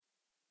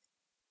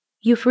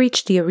You've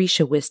reached the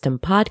Orisha Wisdom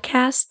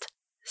Podcast,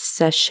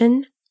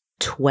 Session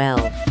 12.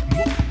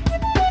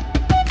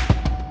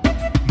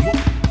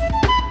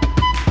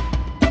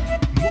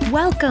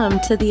 Welcome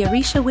to the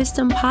Orisha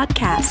Wisdom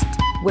Podcast,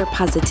 where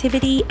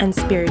positivity and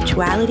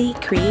spirituality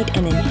create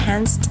an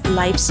enhanced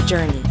life's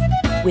journey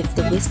with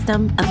the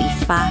wisdom of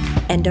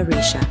Ifa and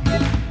Orisha.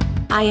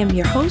 I am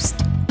your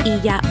host,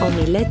 Iya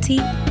Omileti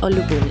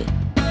Olubumi.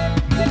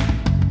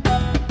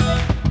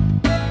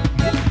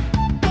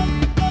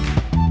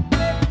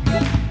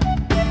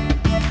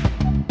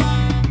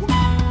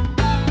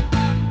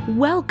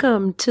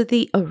 Welcome to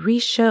the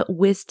Orisha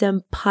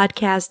Wisdom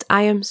Podcast.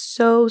 I am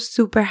so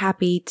super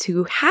happy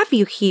to have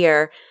you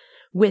here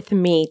with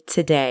me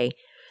today.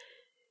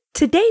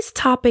 Today's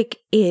topic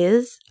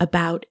is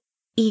about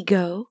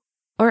ego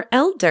or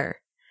elder.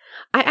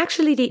 I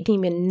actually didn't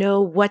even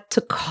know what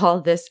to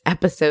call this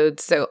episode,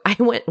 so I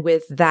went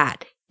with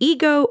that.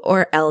 Ego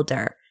or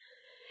elder.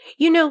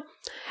 You know,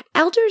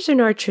 elders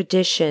in our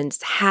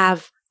traditions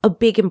have a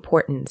big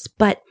importance,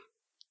 but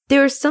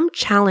there are some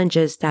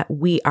challenges that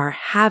we are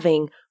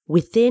having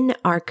within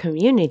our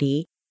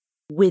community,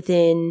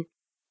 within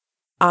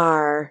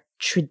our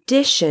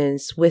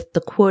traditions with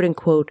the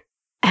quote-unquote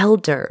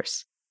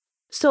elders.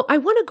 So I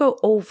want to go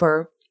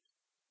over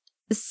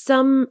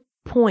some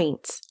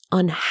points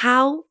on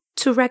how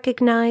to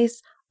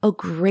recognize a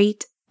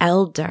great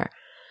elder,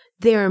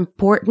 their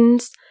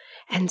importance,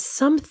 and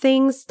some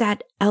things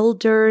that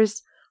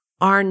elders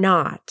are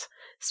not,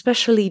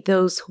 especially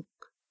those who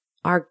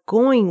are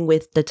going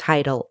with the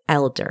title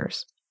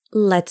elders.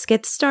 Let's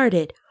get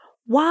started.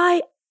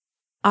 Why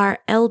are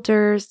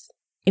elders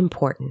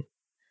important?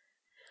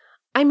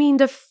 I mean,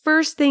 the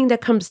first thing that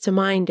comes to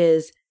mind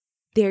is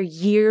their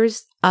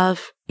years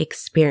of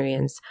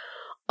experience.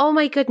 Oh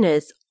my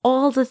goodness,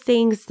 all the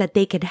things that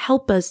they can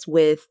help us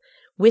with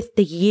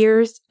the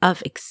years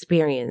of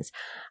experience.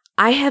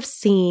 I have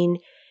seen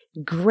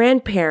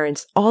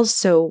grandparents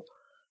also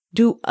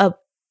do a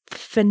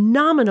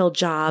phenomenal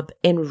job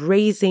in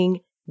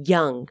raising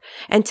young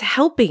and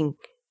helping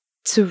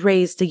to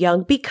raise the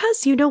young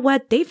because you know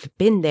what? They've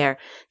been there.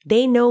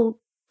 They know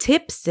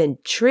tips and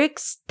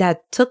tricks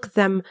that took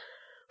them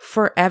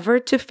forever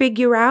to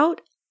figure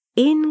out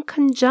in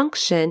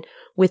conjunction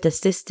with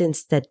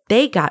assistance that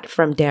they got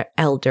from their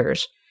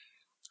elders.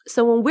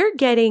 So when we're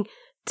getting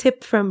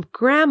tip from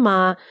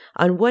grandma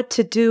on what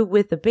to do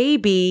with a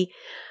baby,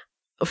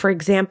 for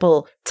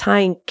example,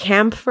 tying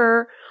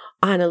camphor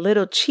on a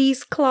little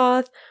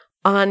cheesecloth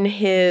on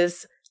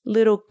his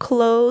little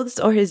clothes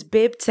or his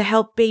bib to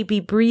help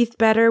baby breathe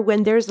better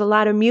when there's a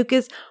lot of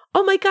mucus.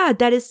 Oh my God,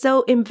 that is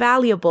so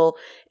invaluable.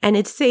 And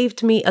it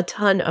saved me a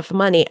ton of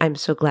money. I'm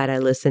so glad I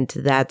listened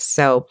to that.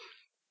 So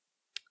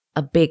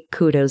a big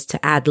kudos to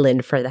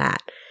Adlin for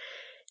that.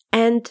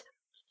 And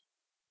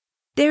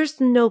there's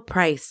no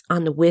price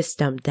on the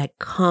wisdom that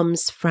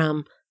comes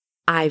from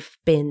I've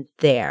been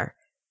there.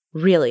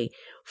 Really,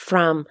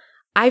 from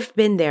I've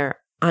been there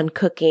on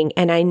cooking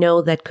and I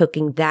know that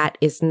cooking that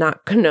is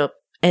not gonna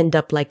end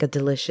up like a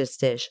delicious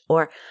dish,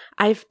 or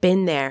I've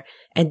been there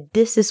and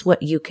this is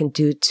what you can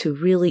do to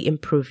really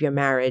improve your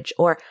marriage,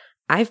 or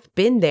I've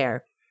been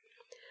there.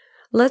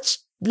 Let's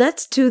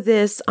do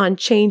this on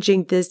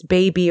changing this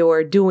baby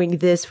or doing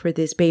this for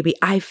this baby.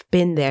 I've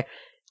been there.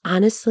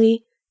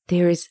 Honestly,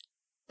 there is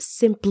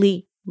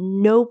simply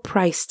no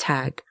price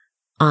tag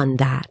on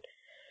that.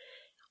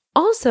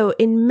 Also,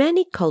 in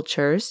many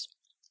cultures,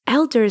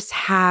 elders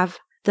have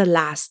the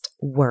last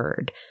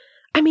word.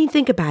 I mean,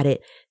 think about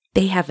it.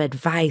 They have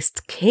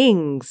advised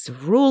kings,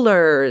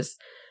 rulers,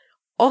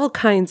 all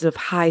kinds of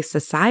high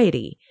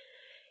society.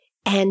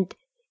 And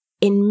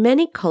in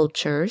many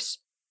cultures,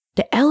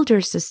 the elder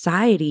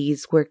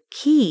societies were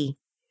key.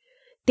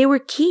 They were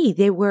key.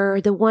 They were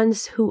the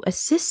ones who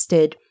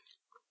assisted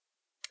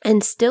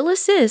and still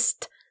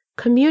assist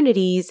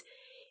communities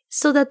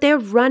so that they're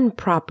run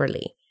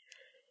properly.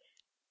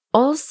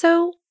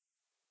 Also,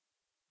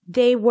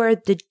 they were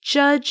the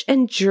judge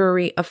and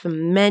jury of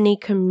many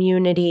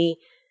community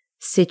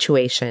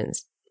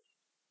situations.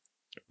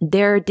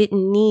 There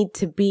didn't need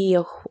to be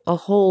a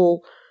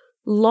whole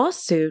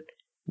lawsuit.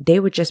 They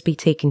would just be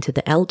taken to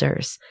the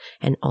elders,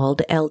 and all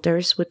the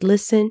elders would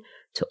listen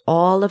to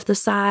all of the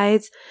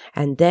sides,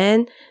 and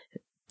then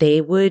they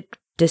would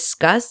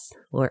discuss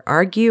or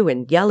argue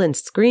and yell and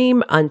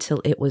scream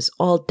until it was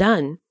all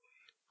done.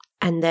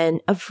 And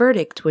then a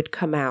verdict would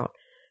come out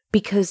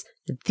because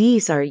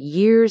these are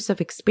years of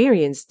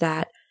experience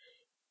that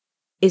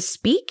is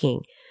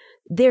speaking.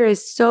 There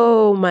is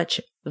so much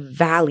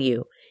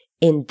value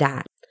in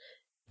that.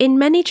 In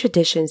many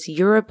traditions,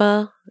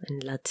 Yoruba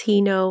and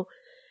Latino,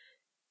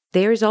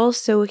 there's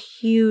also a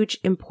huge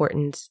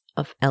importance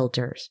of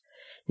elders.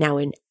 Now,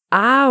 in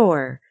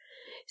our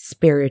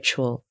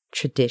spiritual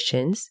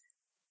traditions,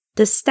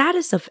 the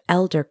status of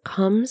elder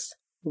comes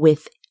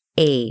with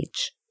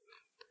age.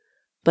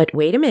 But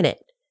wait a minute,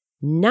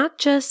 not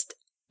just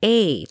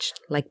age,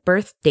 like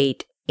birth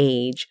date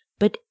age,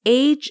 but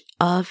age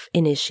of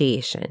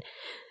initiation.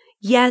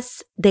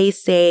 Yes, they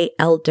say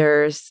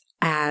elders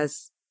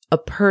as a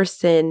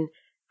person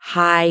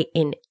high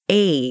in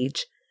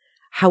age.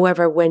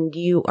 However, when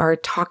you are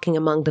talking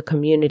among the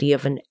community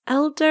of an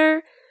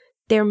elder,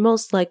 they're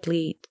most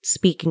likely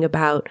speaking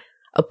about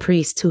a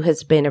priest who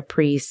has been a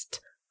priest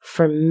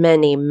for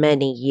many,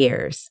 many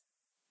years.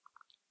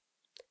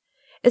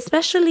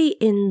 Especially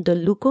in the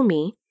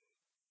Lukumi,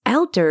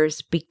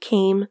 elders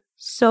became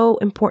so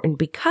important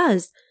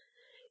because,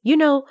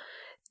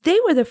 they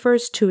were the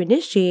first to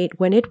initiate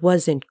when it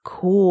wasn't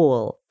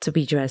cool to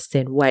be dressed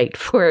in white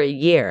for a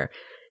year.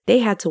 They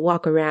had to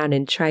walk around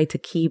and try to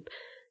keep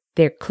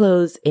their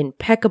clothes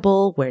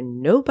impeccable where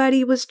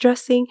nobody was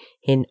dressing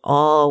in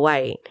all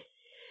white.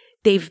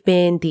 They've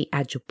been the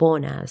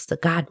ajubonas, the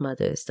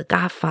godmothers, the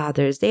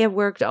godfathers. They have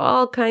worked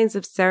all kinds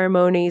of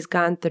ceremonies,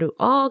 gone through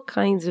all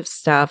kinds of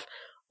stuff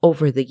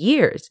over the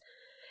years.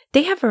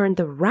 They have earned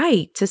the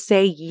right to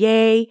say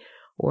yay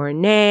or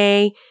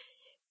nay,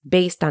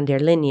 based on their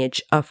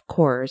lineage, of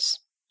course,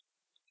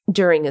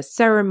 during a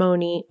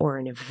ceremony or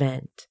an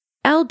event.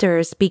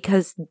 Elders,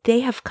 because they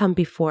have come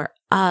before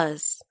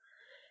us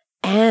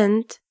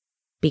and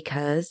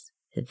because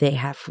they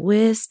have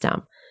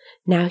wisdom.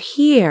 Now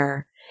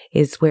here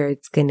is where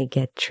it's going to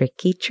get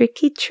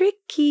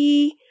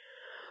tricky.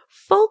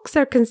 Folks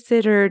are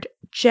considered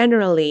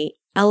generally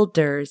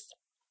elders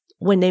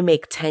when they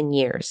make 10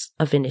 years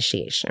of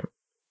initiation.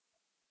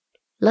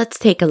 Let's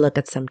take a look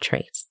at some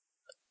traits.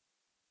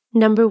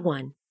 Number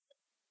 1,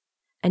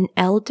 an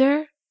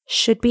elder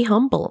should be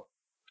humble.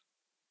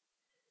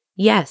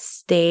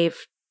 Yes, they've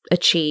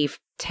achieved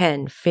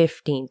 10,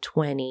 15,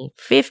 20,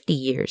 50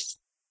 years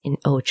in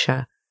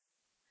Ocha.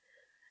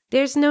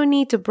 There's no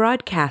need to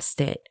broadcast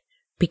it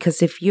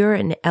because if you're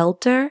an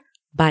elder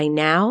by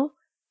now,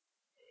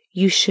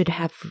 you should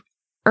have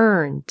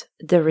earned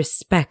the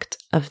respect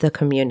of the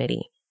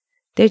community.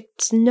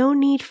 There's no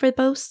need for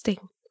boasting.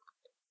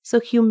 So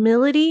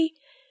humility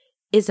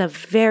is a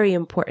very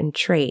important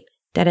trait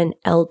that an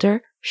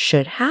elder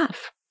should have.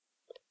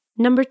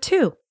 Number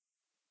 2,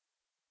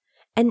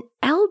 an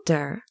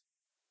elder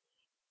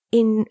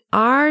in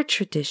our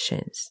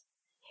traditions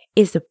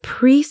is a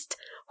priest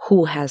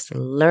who has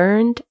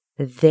learned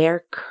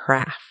their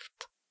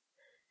craft.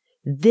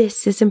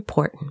 This is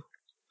important.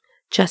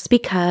 Just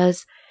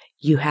because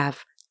you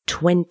have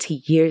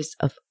 20 years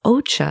of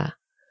Ocha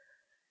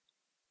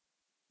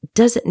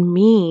doesn't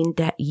mean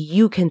that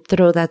you can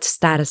throw that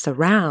status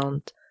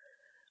around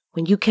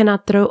when you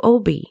cannot throw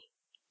Obi,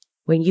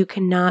 when you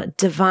cannot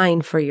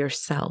divine for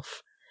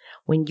yourself,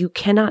 when you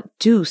cannot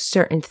do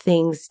certain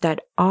things that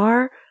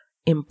are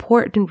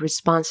important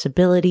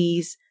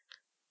responsibilities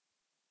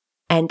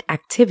and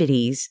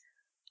activities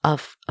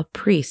of a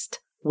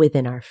priest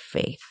within our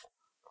faith.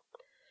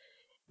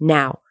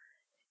 Now,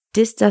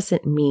 this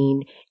doesn't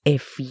mean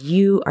if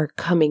you are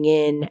coming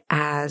in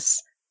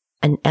as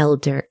an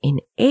elder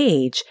in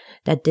age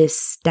that this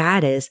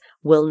status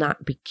will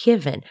not be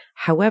given.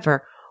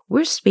 However,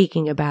 we're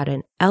speaking about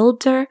an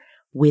elder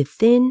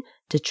within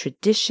the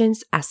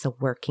traditions as a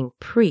working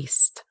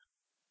priest.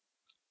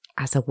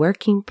 As a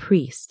working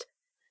priest,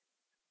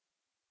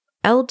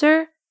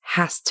 elder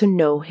has to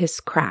know his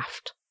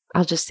craft.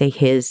 I'll just say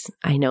his.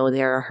 I know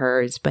there are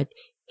hers, but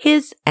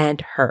his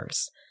and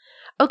hers.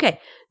 Okay,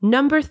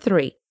 number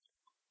 3.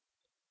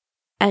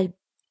 An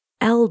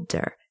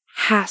elder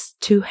has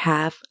to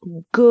have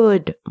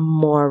good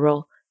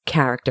moral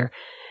character.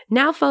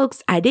 Now,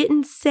 folks, I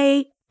didn't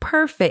say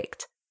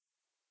perfect.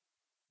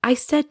 I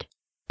said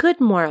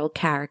good moral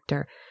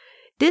character.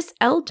 This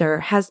elder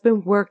has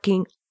been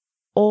working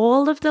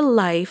all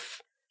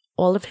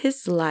of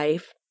his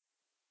life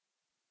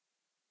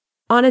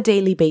on a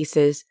daily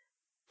basis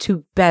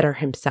to better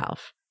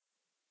himself.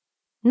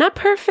 Not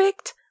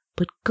perfect,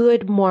 but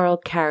good moral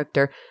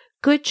character,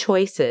 good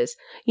choices.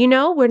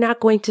 We're not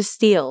going to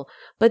steal,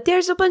 but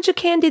there's a bunch of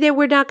candy there.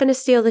 We're not going to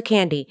steal the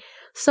candy.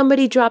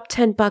 Somebody dropped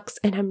 $10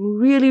 and I'm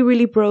really,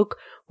 really broke.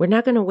 We're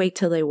not going to wait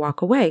till they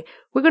walk away.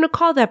 We're going to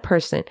call that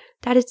person.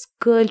 That is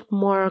good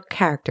moral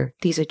character.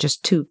 These are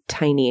just 2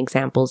 tiny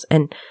examples.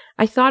 And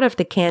I thought of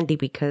the candy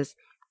because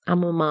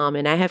I'm a mom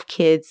and I have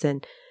kids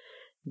and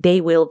they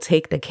will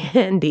take the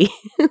candy.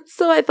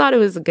 So I thought it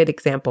was a good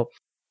example.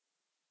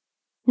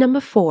 Number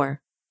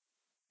 4,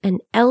 an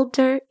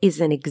elder is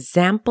an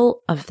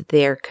example of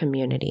their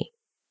community.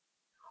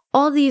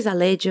 All these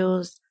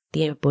alejos,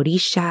 the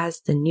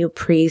borishas, the new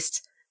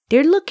priests,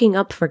 they're looking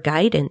up for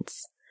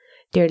guidance.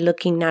 They're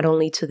looking not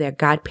only to their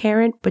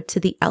godparent, but to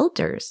the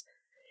elders.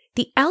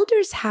 The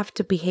elders have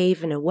to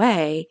behave in a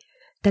way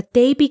that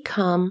they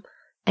become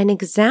an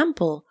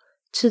example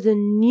to the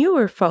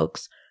newer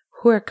folks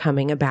who are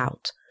coming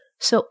about.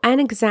 So an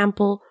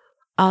example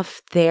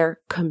of their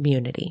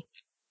community.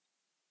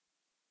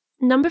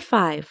 Number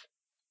 5,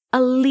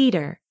 a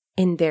leader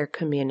in their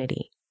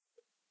community.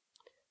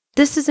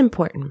 This is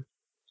important.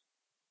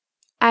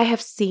 I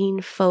have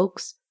seen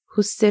folks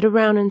who sit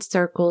around in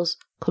circles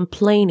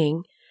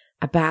complaining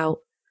about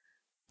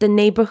the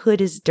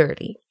neighborhood is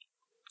dirty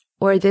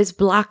or this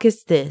block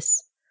is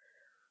this,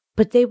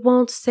 but they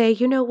won't say,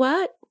 you know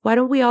what? Why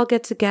don't we all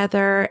get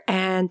together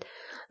and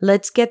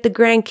let's get the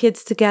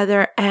grandkids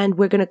together and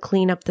we're going to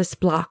clean up this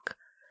block.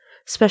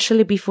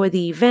 Especially before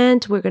the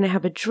event, we're going to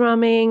have a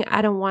drumming.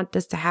 I don't want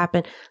this to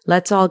happen.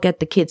 Let's all get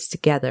the kids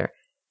together.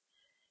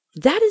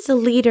 That is a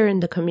leader in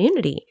the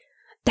community.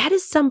 That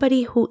is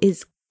somebody who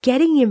is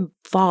getting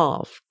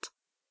involved,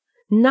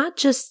 not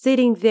just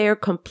sitting there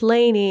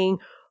complaining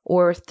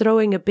or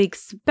throwing a big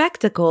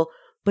spectacle,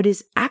 but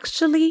is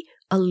actually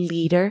a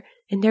leader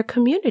in their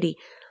community.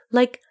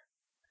 Like,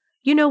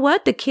 you know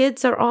what? The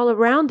kids are all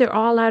around. They're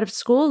all out of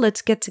school.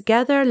 Let's get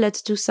together.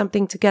 Let's do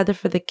something together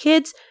for the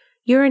kids.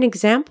 You're an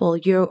example.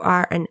 You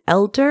are an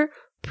elder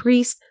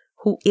priest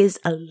who is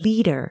a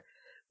leader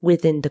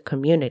within the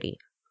community,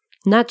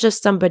 not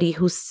just somebody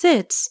who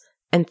sits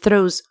and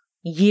throws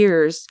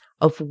years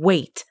of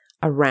weight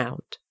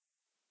around.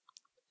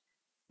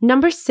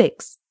 Number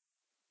 6,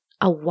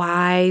 a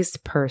wise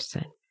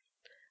person.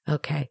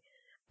 Okay,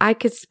 I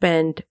could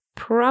spend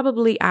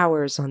probably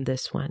hours on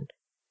this one,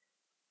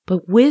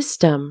 but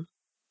wisdom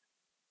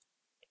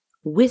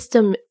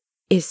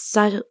is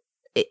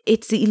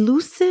it's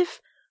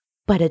elusive,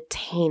 but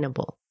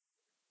attainable.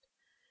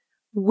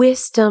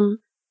 Wisdom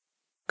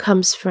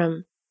comes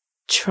from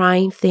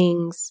trying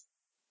things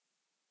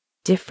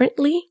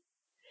differently.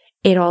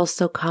 It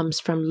also comes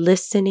from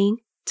listening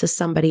to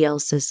somebody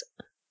else's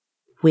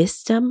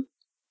wisdom.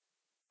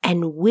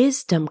 And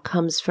wisdom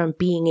comes from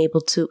being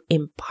able to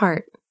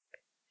impart,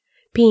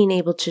 being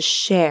able to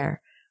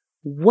share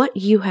what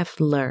you have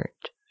learned.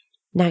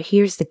 Now,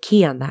 here's the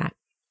key on that.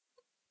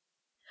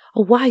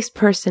 A wise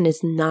person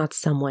is not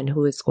someone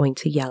who is going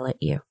to yell at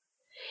you.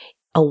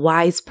 A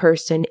wise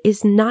person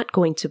is not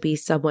going to be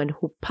someone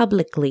who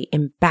publicly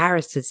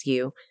embarrasses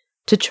you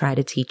to try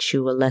to teach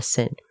you a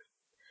lesson.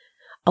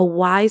 A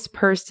wise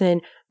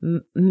person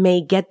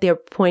may get their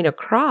point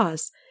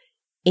across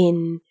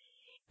in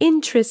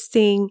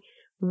interesting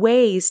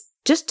ways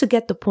just to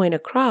get the point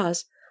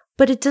across,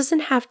 but it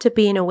doesn't have to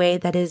be in a way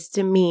that is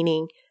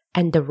demeaning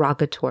and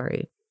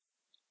derogatory.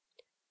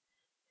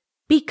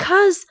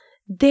 Because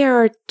there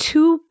are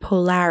two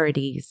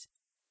polarities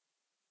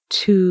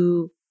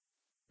to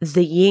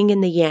the yin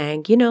and the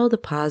yang, you know, the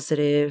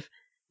positive,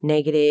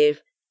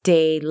 negative,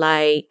 day,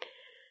 light.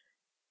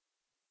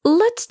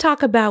 Let's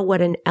talk about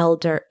what an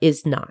elder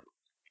is not.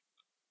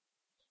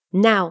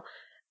 Now,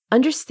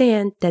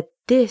 understand that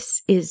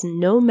this is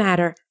no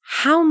matter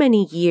how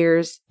many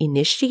years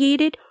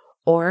initiated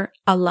or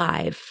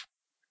alive.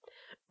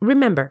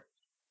 Remember,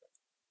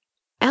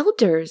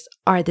 elders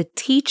are the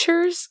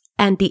teachers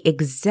and the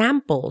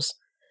examples,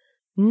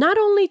 not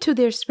only to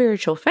their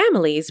spiritual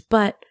families,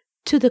 but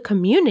to the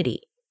community.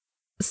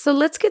 So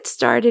let's get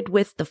started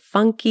with the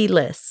funky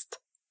list.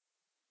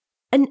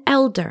 An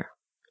elder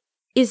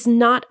is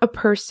not a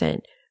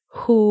person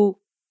who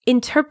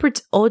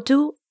interprets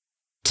Odu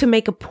to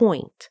make a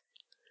point,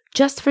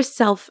 just for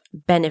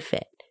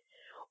self-benefit,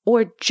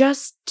 or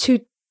just to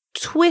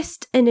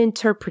twist an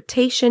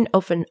interpretation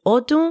of an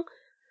Odu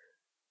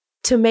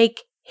to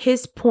make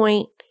his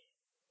point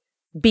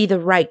be the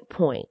right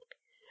point.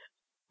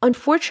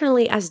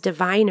 Unfortunately, as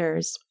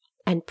diviners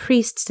and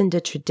priests in the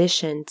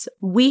traditions,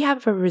 we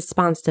have a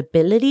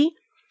responsibility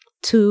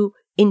to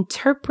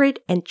interpret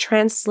and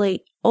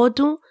translate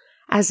Odu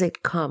as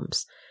it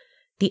comes.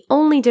 The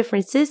only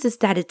difference is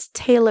that it's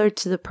tailored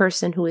to the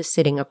person who is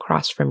sitting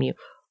across from you,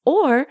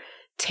 or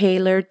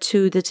tailored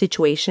to the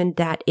situation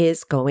that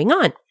is going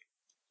on.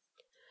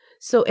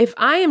 So if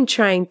I am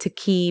trying to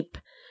keep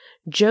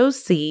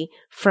Josie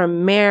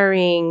from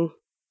marrying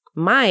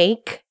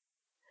Mike,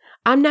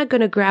 I'm not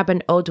going to grab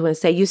an Odu and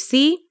say, you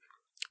see,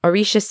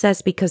 Orisha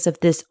says because of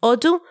this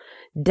Odu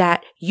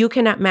that you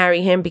cannot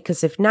marry him,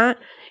 because if not,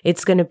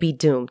 it's going to be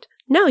doomed.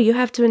 No, you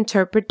have to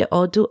interpret the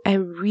Odu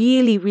and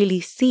really, really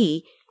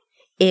see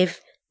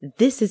if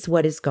this is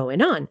what is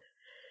going on.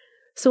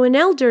 So an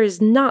elder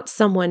is not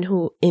someone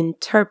who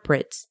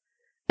interprets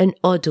an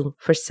Odu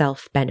for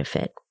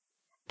self-benefit.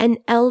 An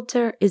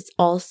elder is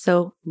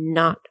also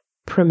not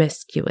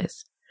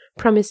promiscuous.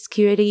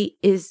 Promiscuity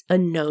is a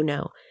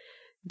no-no.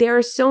 There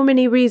are so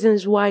many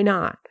reasons why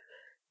not.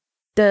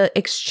 The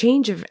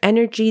exchange of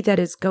energy that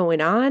is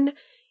going on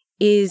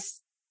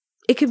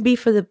it can be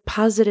for the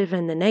positive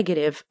and the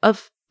negative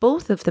of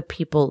both of the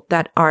people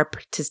that are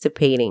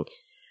participating.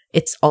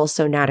 It's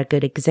also not a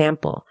good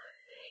example.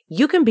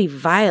 You can be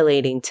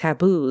violating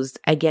taboos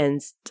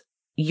against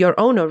your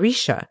own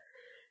Orisha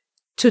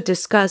to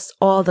discuss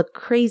all the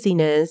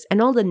craziness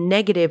and all the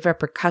negative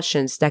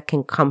repercussions that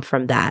can come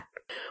from that.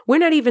 We're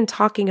not even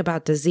talking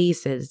about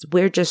diseases.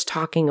 We're just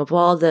talking of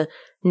all the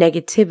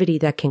negativity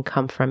that can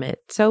come from it.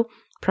 So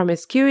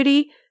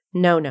promiscuity,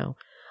 no-no.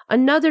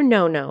 Another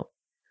no-no,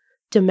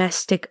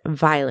 domestic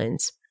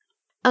violence.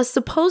 A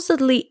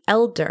supposedly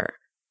elder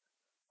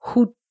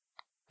who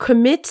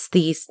commits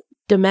these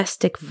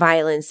domestic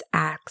violence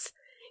acts,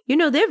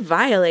 they're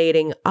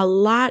violating a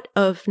lot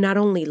of not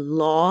only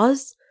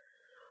laws,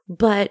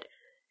 but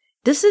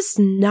this is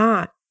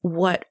not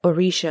what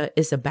Orisha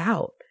is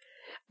about.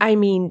 I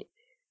mean,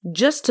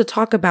 just to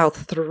talk about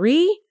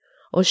 3,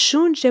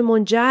 Oshun,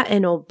 Jemonja,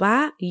 and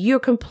Oba, you're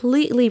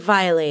completely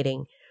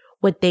violating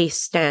what they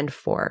stand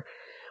for.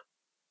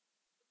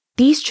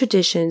 These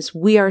traditions,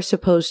 we are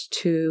supposed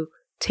to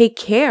take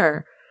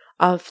care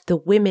of the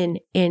women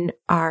in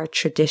our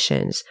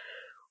traditions.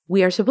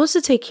 We are supposed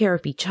to take care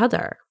of each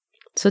other.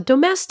 So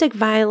domestic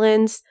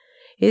violence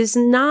is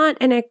not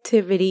an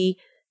activity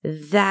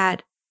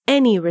that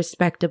any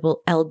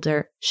respectable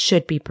elder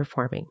should be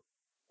performing.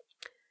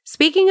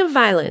 Speaking of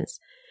violence,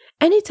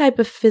 any type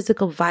of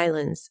physical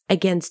violence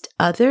against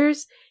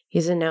others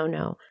is a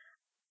no-no.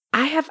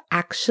 I have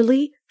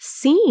actually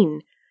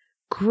seen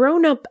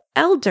grown-up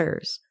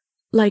elders,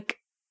 like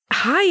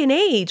high in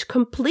age,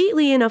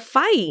 completely in a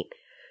fight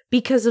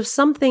because of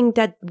something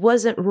that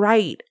wasn't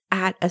right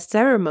at a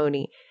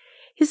ceremony.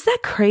 Is that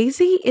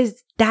crazy?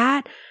 Is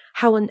that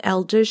how an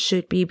elder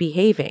should be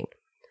behaving?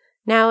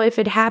 Now, if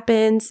it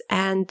happens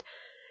and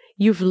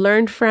you've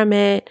learned from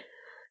it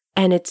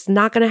and it's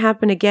not going to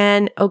happen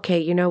again, okay,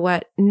 you know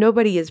what?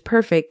 Nobody is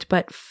perfect,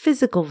 but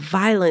physical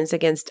violence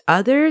against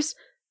others,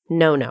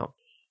 no.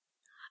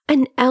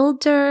 An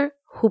elder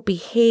who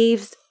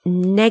behaves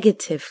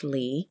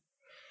negatively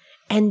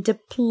and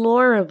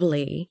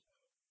deplorably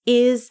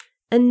is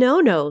a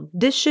no.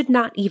 This should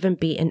not even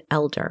be an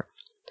elder.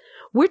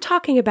 We're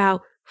talking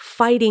about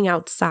fighting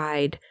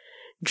outside,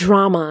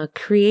 drama,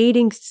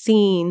 creating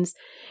scenes,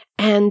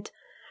 and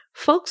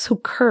folks who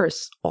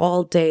curse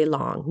all day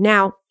long.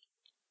 Now,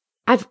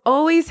 I've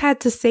always had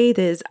to say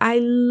this. I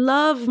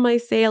love my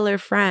sailor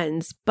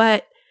friends,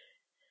 but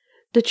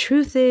the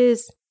truth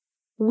is,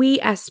 we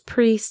as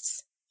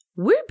priests,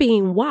 we're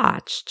being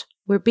watched.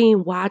 We're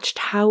being watched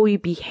how we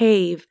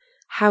behave,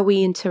 how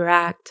we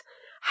interact,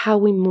 how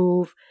we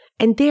move.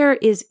 And there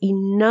is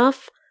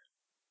enough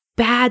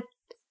bad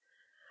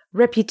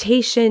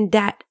reputation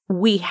that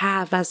we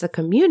have as a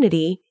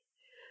community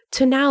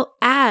to now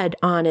add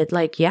on it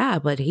like, yeah,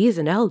 but he's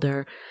an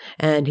elder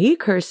and he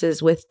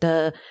curses with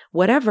the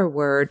whatever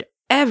word,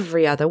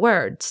 every other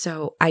word.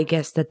 So I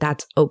guess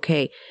that's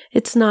okay.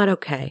 It's not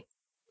okay.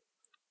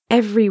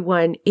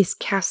 Everyone is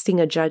casting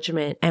a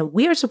judgment and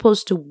we are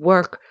supposed to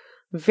work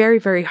very,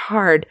 very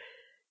hard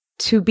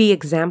to be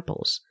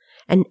examples.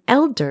 And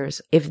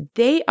elders, if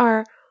they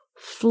are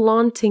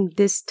flaunting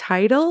this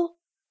title,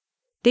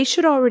 they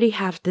should already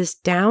have this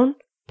down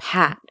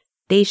pat.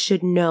 They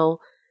should know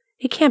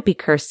they can't be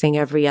cursing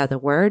every other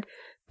word.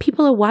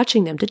 People are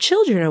watching them. The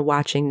children are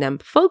watching them.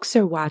 Folks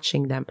are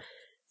watching them.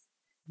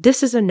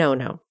 This is a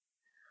no-no.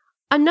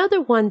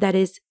 Another one that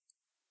is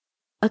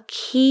a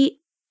key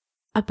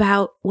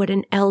about what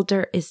an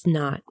elder is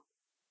not.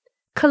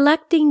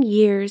 Collecting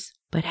years,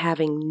 but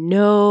having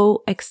no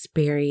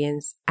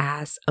experience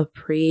as a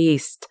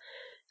priest.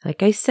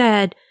 Like I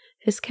said,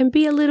 this can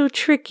be a little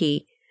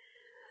tricky.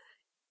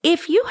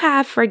 If you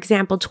have, for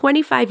example,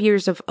 25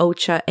 years of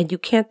OCHA and you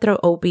can't throw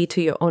OB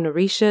to your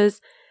honorishas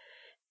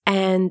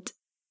and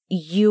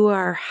you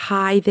are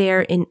high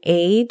there in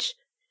age,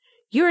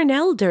 you're an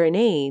elder in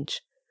age,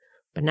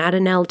 but not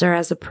an elder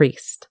as a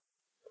priest.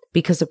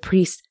 Because a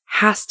priest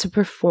has to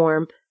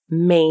perform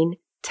main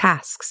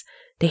tasks.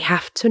 They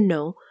have to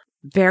know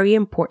very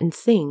important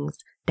things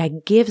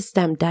that gives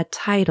them that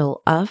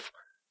title of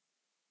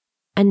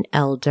an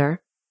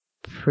elder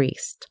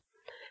priest.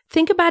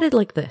 Think about it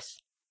like this.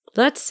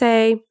 Let's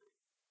say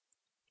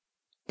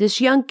this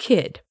young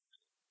kid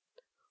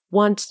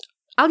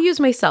I'll use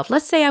myself.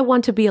 Let's say I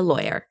want to be a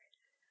lawyer.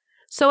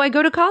 So I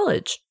go to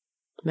college,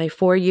 my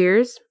 4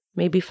 years,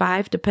 maybe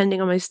 5,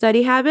 depending on my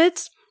study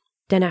habits.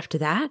 Then after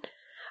that,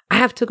 I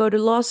have to go to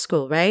law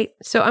school, right?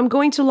 So I'm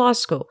going to law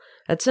school.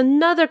 That's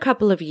another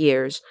couple of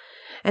years.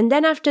 And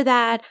then after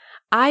that,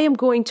 I am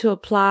going to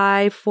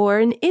apply for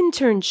an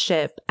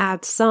internship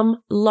at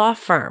some law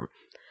firm.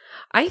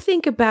 I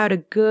think about a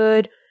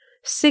good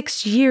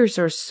 6 years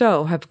or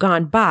so have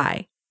gone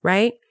by,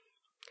 right?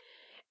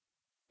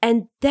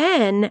 And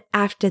then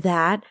after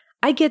that,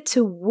 I get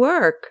to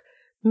work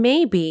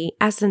maybe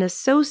as an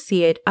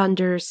associate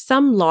under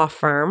some law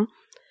firm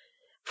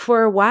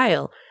for a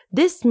while.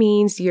 This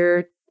means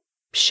you're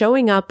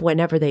showing up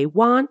whenever they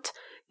want.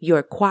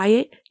 You're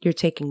quiet. You're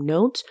taking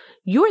notes.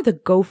 You're the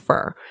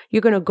gopher.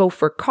 You're going to go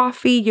for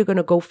coffee. You're going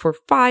to go for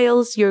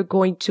files. You're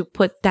going to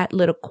put that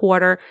little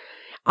quarter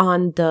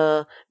on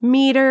the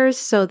meter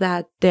so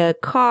that the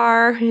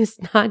car is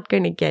not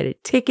going to get a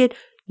ticket.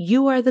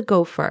 You are the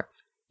gopher.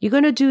 You're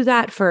going to do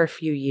that for a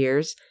few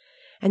years.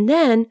 And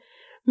then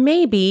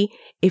maybe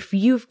if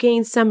you've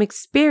gained some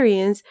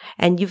experience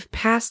and you've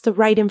passed the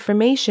right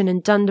information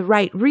and done the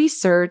right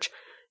research,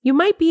 you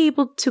might be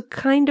able to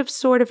kind of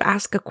sort of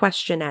ask a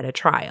question at a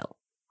trial.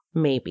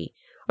 Maybe.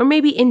 Or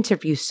maybe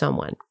interview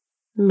someone.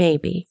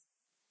 Maybe.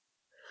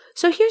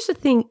 So here's the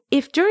thing.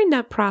 If during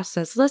that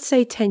process, let's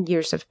say 10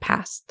 years have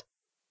passed,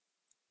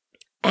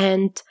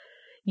 and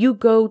you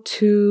go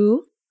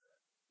to,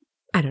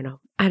 I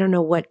don't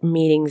know what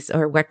meetings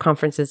or what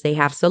conferences they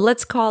have. So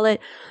let's call it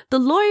the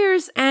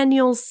Lawyers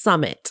Annual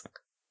Summit.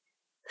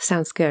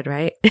 Sounds good,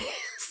 right?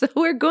 So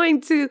we're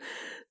going to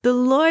the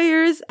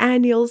Lawyers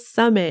Annual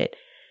Summit.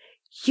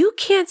 You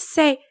can't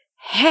say,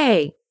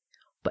 hey,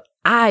 but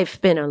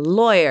I've been a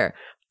lawyer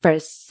for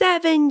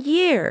 7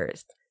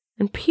 years.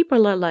 And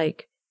people are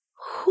like,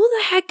 who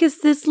the heck is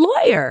this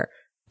lawyer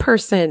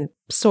person,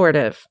 sort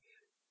of?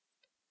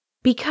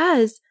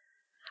 Because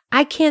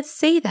I can't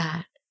say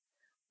that.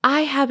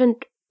 I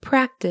haven't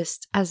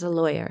practiced as a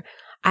lawyer.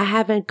 I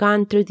haven't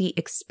gone through the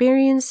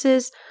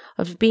experiences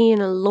of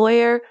being a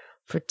lawyer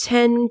for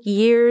 10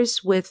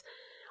 years with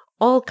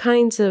all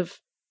kinds of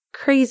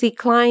crazy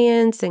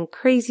clients and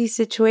crazy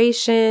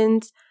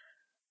situations.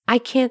 I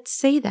can't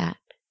say that.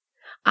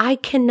 I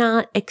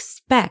cannot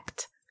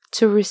expect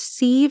to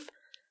receive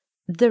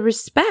the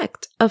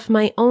respect of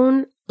my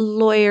own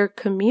lawyer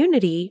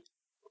community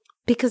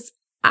because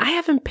I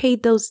haven't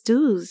paid those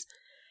dues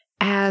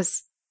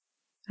as,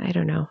 I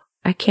don't know,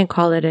 I can't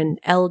call it an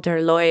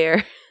elder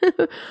lawyer,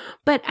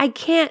 but I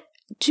can't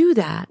do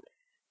that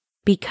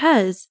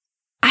because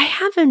I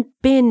haven't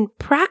been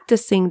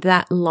practicing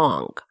that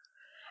long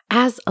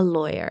as a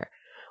lawyer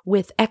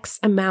with X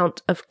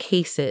amount of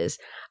cases.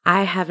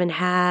 I haven't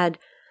had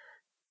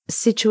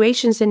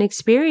situations and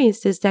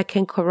experiences that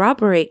can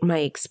corroborate my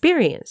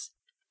experience.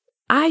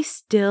 I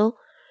still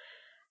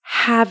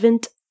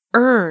haven't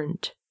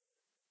earned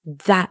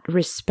that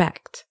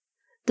respect.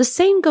 The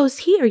same goes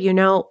here,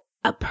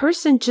 a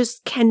person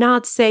just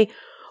cannot say,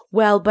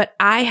 well, but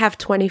I have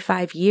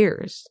 25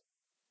 years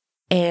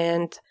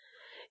and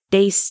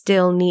they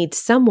still need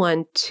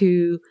someone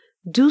to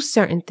do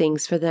certain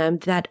things for them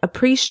that a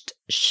priest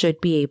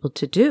should be able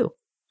to do.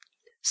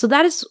 So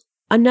that is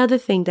another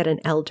thing that an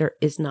elder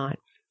is not.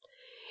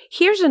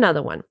 Here's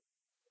another one.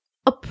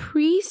 A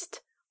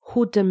priest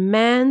who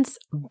demands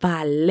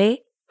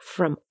ballet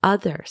from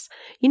others.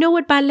 You know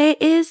what ballet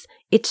is?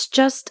 It's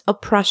just a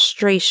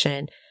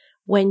prostration.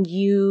 When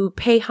you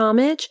pay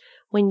homage,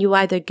 when you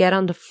either get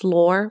on the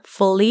floor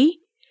fully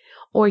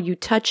or you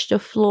touch the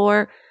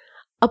floor,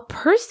 a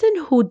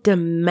person who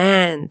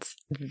demands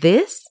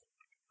this,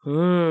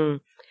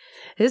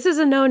 this is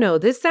a no-no.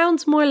 This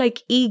sounds more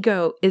like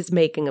ego is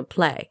making a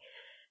play.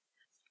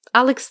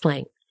 I'll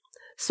explain.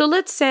 So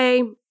let's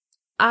say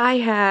I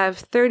have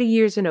 30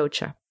 years in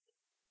Ocha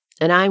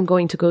and I'm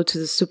going to go to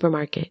the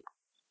supermarket.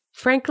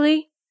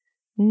 Frankly,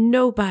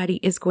 nobody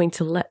is going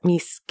to let me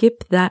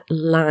skip that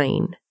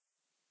line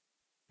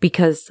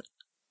because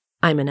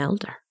I'm an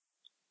elder.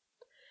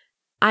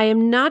 I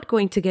am not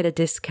going to get a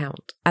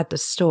discount at the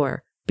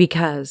store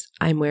because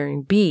I'm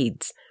wearing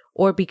beads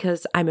or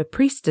because I'm a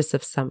priestess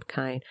of some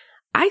kind.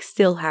 I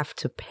still have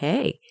to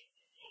pay,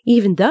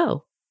 even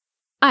though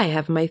I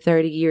have my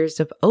 30 years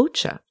of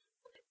Ocha.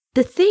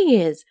 The thing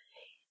is,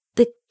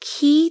 the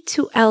key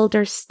to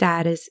elder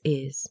status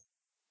is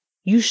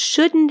you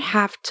shouldn't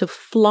have to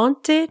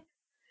flaunt it.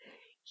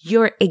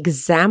 Your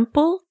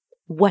example,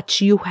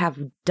 what you have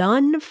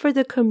done for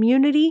the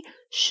community,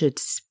 should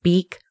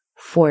speak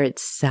for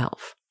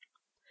itself.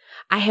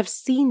 I have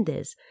seen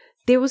this.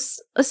 There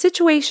was a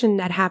situation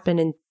that happened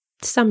in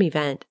some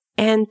event,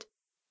 and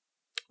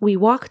we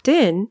walked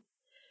in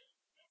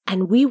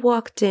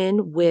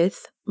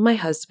with my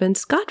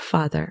husband's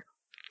godfather,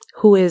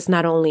 who is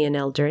not only an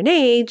elder in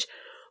age,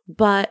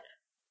 but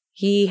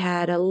he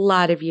had a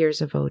lot of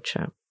years of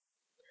Ocha.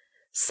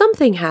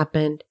 Something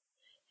happened.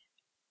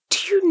 Do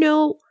you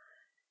know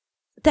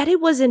that he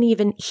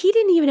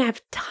didn't even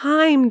have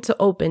time to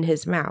open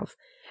his mouth.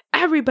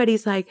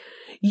 Everybody's like,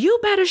 you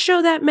better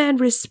show that man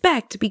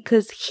respect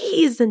because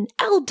he is an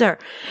elder.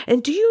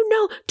 And do you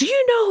know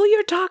who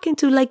you're talking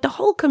to? Like the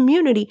whole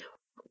community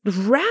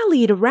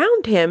rallied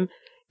around him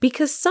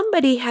because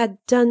somebody had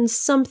done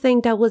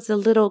something that was a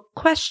little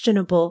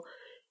questionable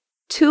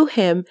to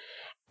him,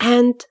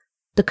 and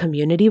the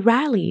community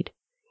rallied.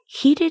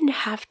 He didn't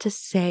have to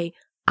say,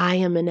 I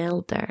am an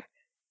elder.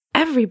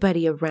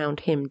 Everybody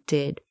around him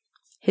did.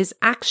 His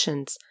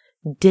actions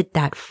did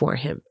that for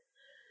him.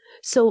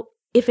 So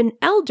if an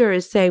elder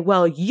is saying,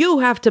 well, you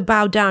have to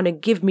bow down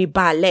and give me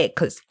ballet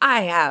because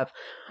I have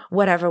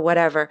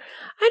whatever,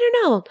 I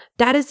don't know.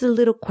 That is a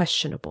little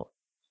questionable.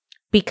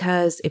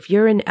 Because if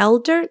you're an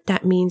elder,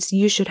 that means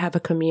you should have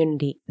a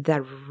community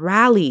that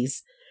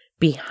rallies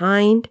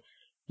behind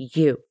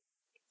you.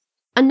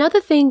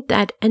 Another thing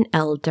that an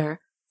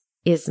elder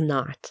is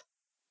not.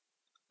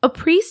 A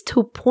priest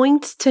who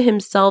points to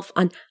himself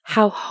on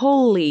how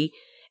holy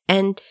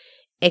and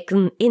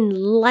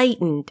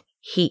enlightened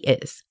he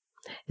is.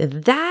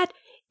 That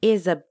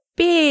is a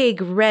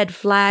big red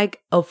flag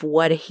of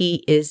what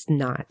he is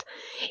not.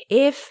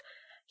 If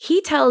he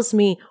tells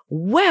me,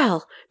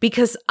 well,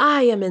 because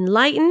I am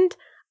enlightened,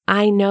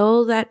 I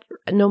know that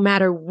no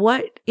matter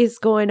what is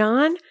going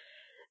on,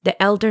 the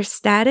elder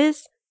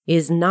status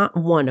is not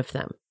one of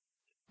them.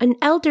 An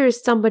elder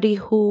is somebody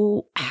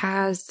who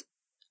has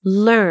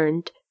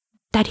learned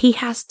that he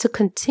has to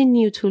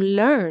continue to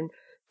learn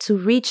to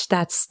reach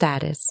that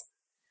status.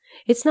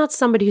 It's not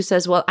somebody who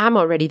says, well, I'm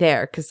already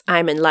there because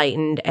I'm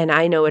enlightened and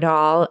I know it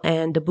all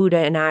and the Buddha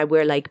and I,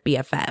 we're like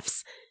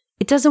BFFs.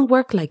 It doesn't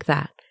work like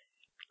that.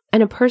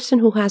 And a person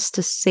who has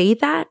to say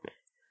that,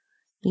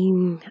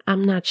 I'm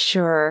not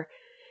sure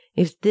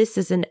if this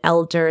is an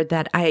elder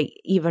that I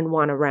even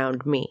want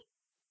around me.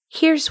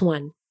 Here's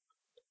one.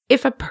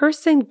 If a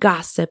person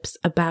gossips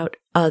about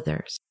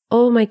others,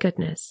 oh my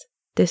goodness,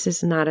 this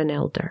is not an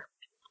elder.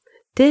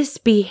 This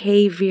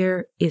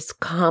behavior is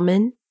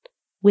common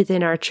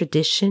within our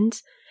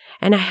traditions,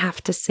 and I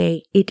have to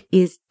say it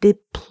is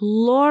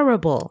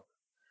deplorable.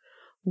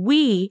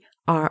 We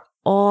are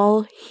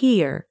all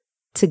here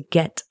to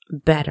get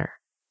better.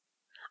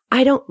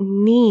 I don't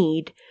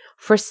need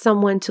for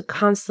someone to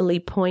constantly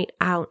point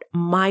out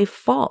my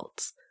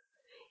faults.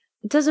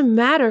 It doesn't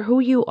matter who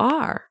you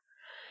are.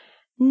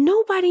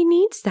 Nobody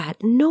needs that.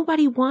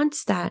 Nobody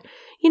wants that.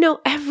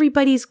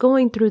 Everybody's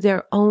going through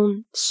their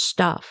own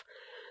stuff.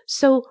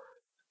 So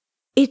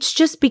it's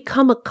just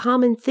become a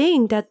common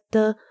thing that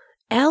the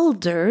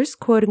elders,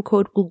 quote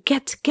unquote, will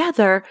get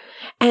together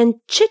and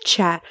chit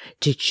chat.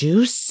 Did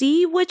you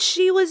see what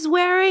she was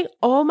wearing?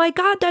 Oh my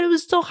God, that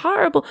was so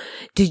horrible.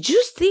 Did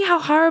you see how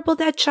horrible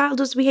that child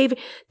was behaving?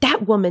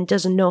 That woman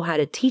doesn't know how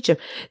to teach him.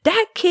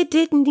 That kid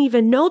didn't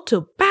even know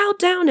to bow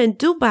down and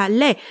do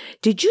ballet.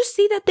 Did you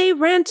see that they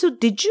ran to?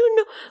 Did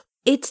you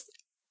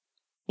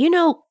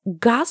know?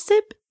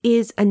 Gossip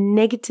is a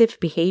negative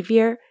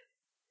behavior,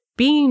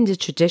 being the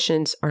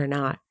traditions or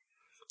not.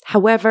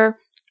 However,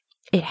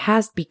 it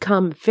has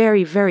become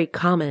very, very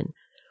common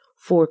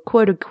for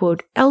quote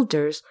unquote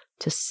elders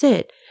to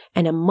sit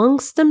and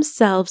amongst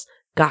themselves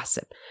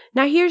gossip.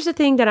 Now, here's the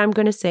thing that I'm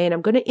going to say, and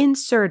I'm going to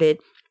insert it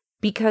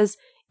because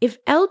if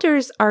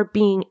elders are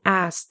being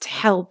asked to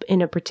help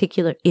in a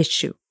particular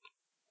issue,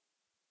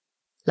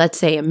 let's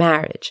say a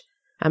marriage,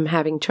 I'm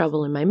having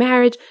trouble in my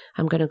marriage,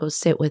 I'm going to go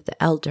sit with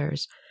the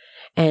elders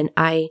and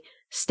I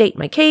state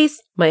my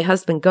case. My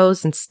husband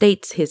goes and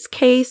states his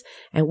case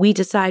and we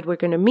decide we're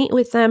going to meet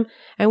with them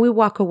and we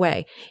walk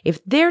away. If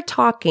they're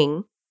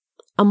talking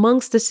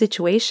amongst the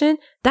situation,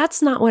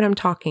 that's not what I'm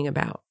talking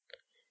about.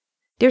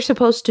 They're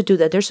supposed to do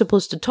that. They're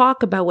supposed to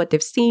talk about what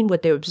they've seen,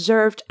 what they've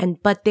observed,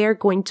 but they're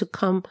going to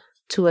come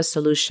to a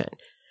solution.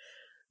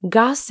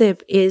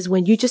 Gossip is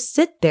when you just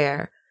sit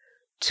there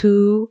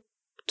to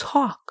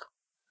talk.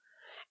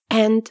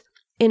 And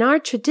in our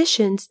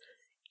traditions,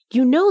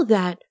 you know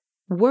that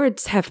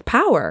words have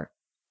power.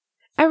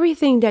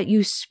 Everything that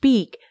you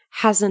speak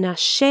has an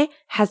ashe,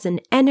 has an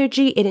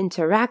energy. It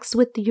interacts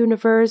with the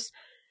universe.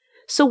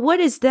 So what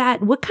is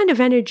that? What kind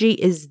of energy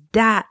is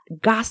that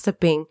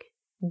gossiping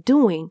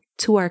doing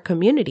to our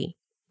community?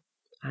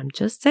 I'm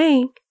just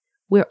saying,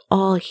 we're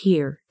all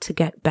here to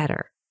get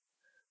better.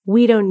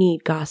 We don't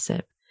need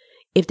gossip.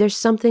 If there's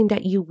something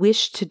that you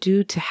wish to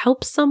do to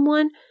help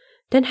someone,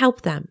 then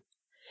help them.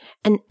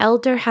 An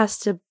elder has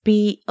to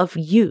be of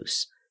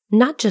use.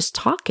 Not just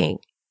talking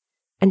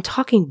and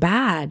talking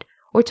bad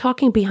or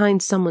talking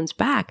behind someone's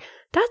back.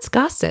 That's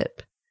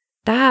gossip.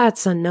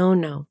 That's a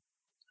no-no.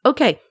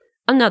 Okay,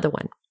 another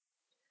one.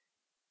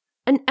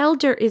 An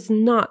elder is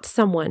not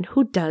someone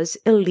who does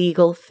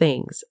illegal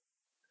things.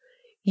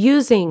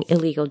 Using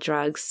illegal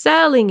drugs,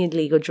 selling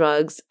illegal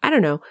drugs,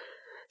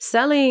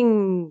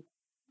 selling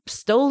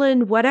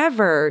stolen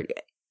whatever.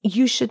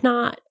 You should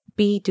not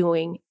be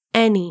doing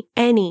any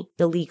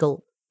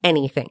illegal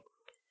anything.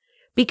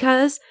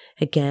 Because,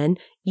 again,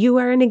 you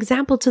are an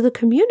example to the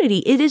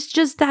community. It is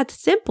just that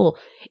simple.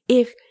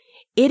 If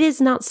it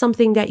is not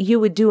something that you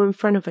would do in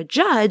front of a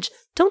judge,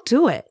 don't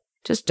do it.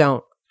 Just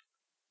don't.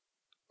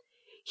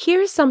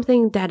 Here's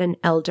something that an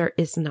elder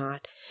is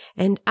not.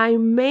 And I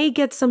may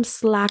get some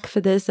slack for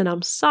this, and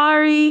I'm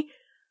sorry.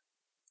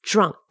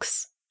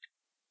 Drunks.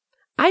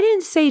 I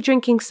didn't say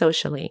drinking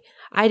socially.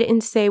 I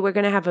didn't say we're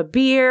going to have a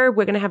beer,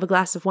 we're going to have a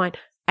glass of wine.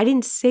 I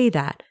didn't say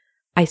that.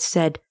 I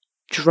said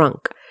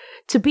drunk.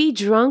 To be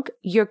drunk,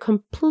 you're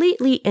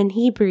completely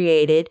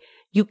inebriated.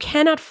 You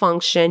cannot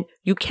function.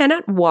 You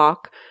cannot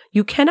walk.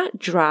 You cannot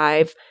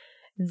drive.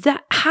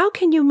 How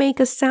can you make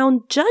a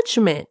sound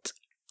judgment?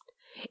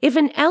 If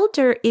an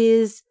elder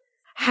is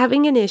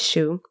having an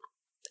issue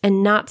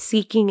and not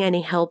seeking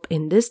any help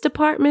in this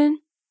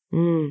department,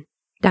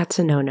 that's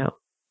a no-no.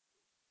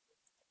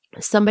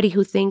 Somebody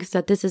who thinks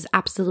that this is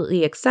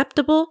absolutely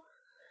acceptable,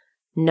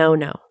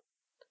 no.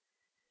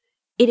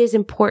 It is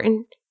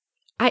important.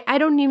 I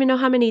don't even know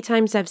how many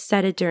times I've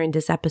said it during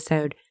this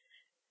episode.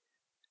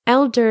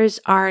 Elders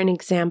are an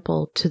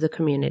example to the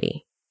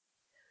community.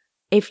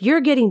 If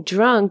you're getting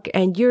drunk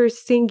and you're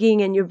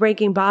singing and you're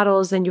breaking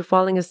bottles and you're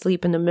falling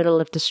asleep in the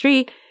middle of the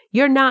street,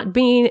 you're not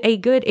being a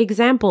good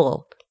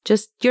example.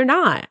 You're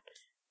not.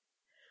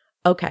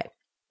 Okay.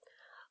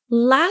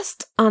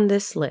 Last on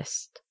this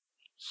list,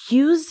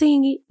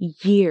 using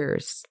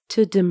years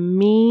to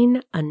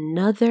demean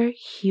another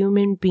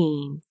human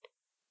being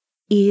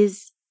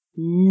is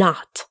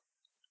not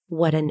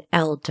what an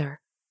elder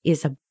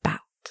is about.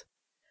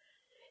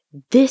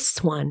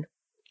 This one,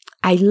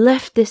 I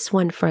left this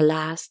one for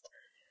last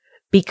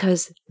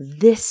because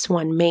this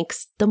one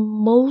makes the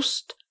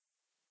most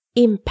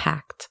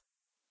impact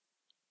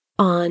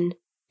on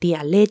the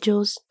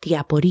alejos, the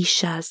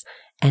aborishas,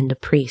 and the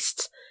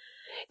priests.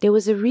 There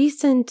was a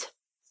recent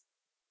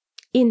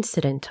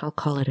incident, I'll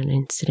call it an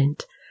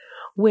incident,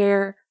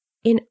 where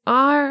in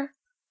our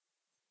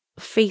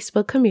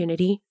Facebook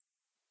community,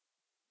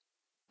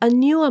 a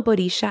new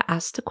aborisha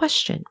asked a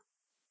question.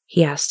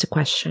 He asked a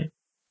question.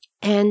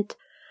 And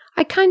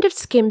I kind of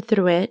skimmed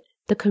through it.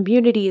 the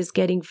community is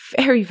getting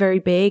very, very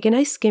big, and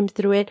I skimmed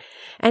through it,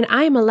 and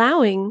I'm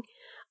allowing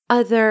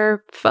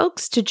other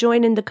folks to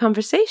join in the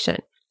conversation.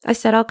 I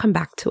said I'll come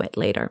back to it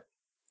later.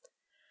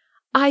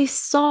 I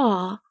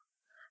saw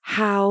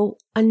how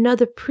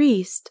another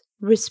priest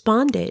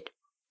responded,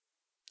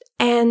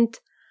 and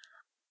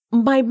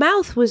my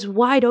mouth was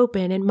wide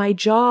open and my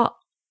jaw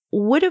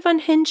would have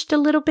unhinged a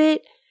little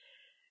bit,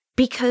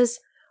 because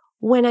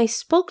when I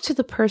spoke to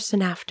the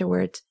person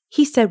afterwards,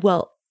 he said,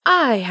 well,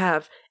 I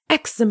have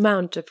X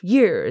amount of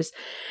years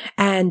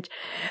and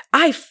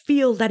I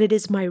feel that it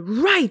is my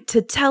right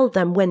to tell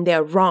them when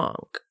they're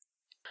wrong.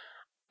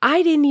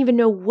 I didn't even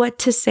know what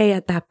to say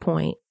at that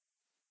point.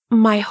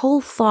 My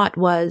whole thought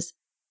was,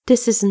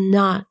 this is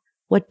not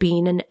what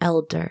being an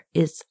elder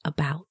is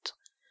about.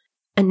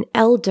 An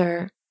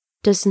elder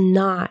does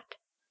not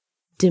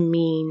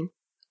demean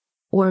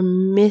or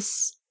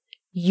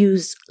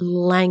misuse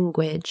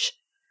language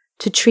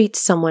to treat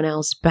someone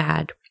else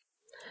bad.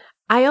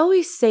 I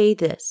always say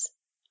this.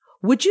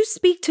 Would you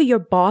speak to your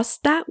boss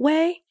that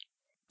way?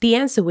 The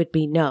answer would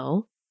be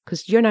no,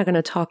 because you're not going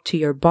to talk to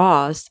your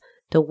boss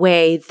the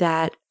way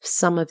that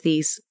some of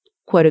these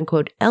quote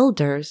unquote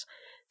elders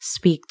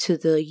speak to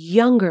the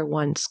younger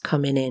ones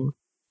coming in.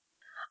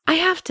 I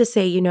have to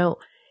say,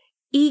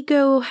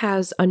 ego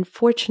has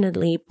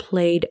unfortunately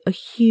played a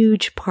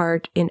huge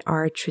part in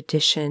our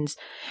traditions.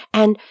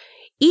 And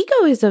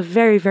ego is a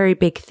very, very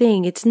big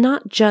thing. It's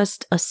not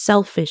just a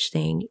selfish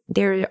thing.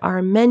 There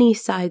are many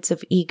sides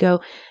of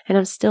ego, and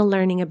I'm still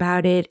learning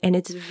about it. And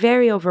it's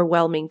very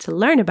overwhelming to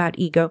learn about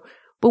ego.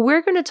 But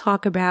we're going to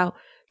talk about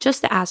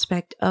just the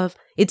aspect of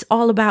it's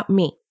all about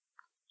me,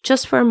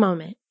 just for a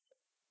moment.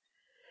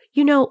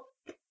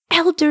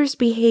 Elders'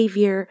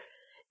 behavior,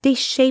 they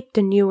shape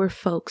the newer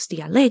folks, the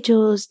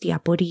alejos, the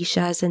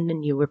aporishas, and the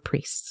newer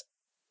priests.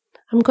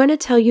 I'm going to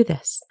tell you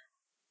this.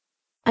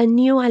 A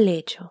new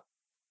alejo,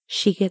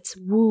 she gets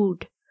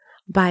wooed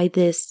by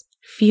this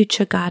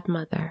future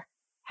godmother.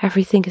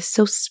 Everything is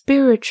so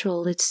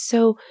spiritual. It's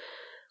so,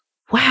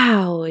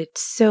 wow,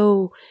 it's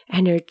so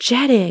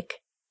energetic.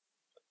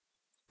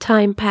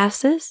 Time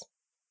passes.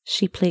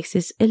 She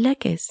places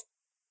eleques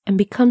and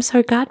becomes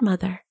her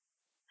godmother.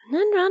 And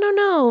then, I don't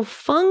know,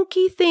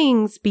 funky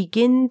things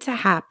begin to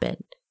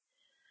happen.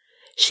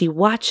 She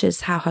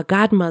watches how her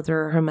godmother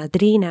or her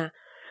madrina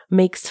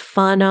makes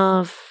fun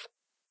of,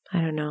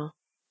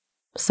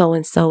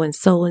 so-and-so and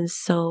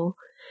so-and-so,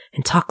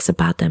 and talks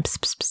about them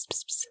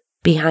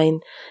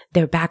behind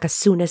their back as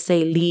soon as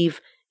they leave,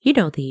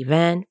 the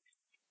event.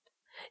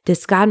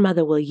 This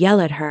godmother will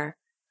yell at her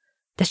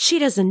that she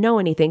doesn't know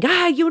anything.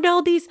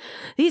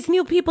 These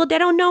new people, they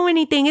don't know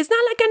anything. It's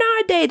not like in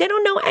our day. They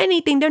don't know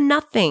anything. They're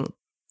nothing.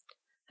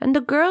 And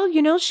the girl,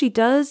 she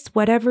does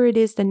whatever it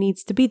is that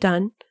needs to be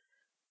done.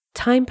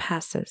 Time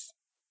passes.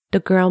 The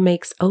girl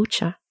makes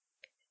ocha.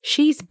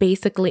 She's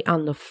basically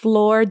on the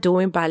floor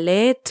doing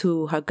ballet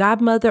to her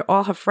godmother,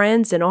 all her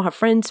friends and all her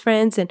friends'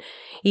 friends. And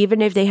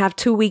even if they have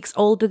 2 weeks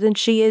older than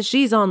she is,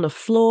 she's on the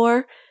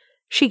floor.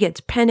 She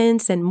gets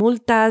penance and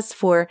multas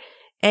for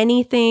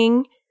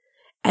anything.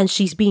 And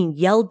she's being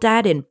yelled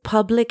at in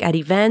public at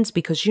events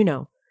because,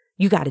 you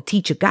got to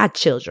teach your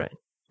godchildren,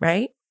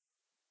 right?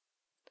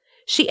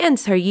 She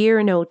ends her year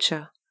in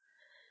ocha,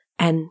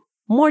 and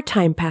more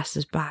time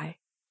passes by.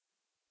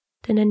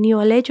 Then a new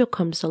alejo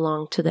comes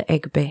along to the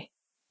egbe.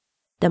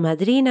 The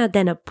madrina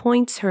then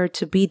appoints her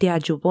to be the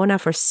ayubona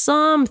for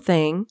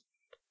something.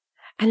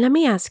 And let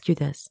me ask you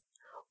this.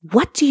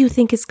 What do you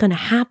think is going to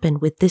happen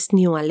with this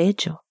new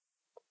alejo?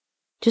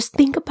 Just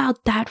think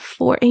about that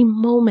for a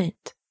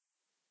moment.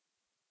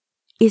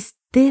 Is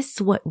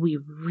this what we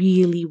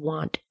really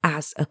want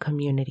as a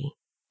community?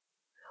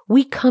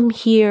 We come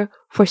here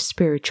for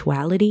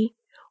spirituality.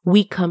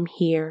 We come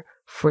here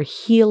for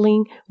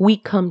healing. We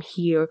come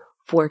here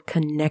for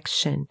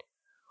connection.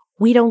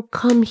 We don't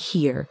come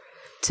here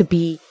to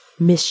be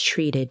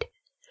mistreated.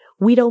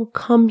 We don't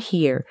come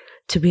here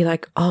to be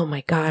like, oh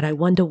my God, I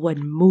wonder what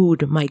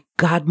mood my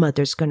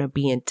godmother's going to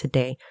be in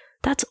today.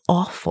 That's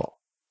awful.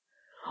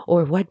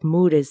 Or what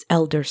mood is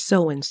elder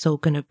so-and-so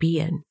going to be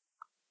in?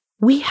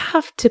 We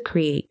have to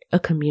create a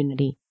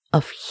community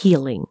of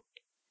healing.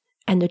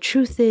 And the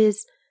truth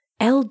is,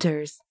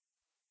 elders,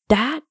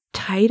 that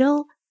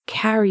title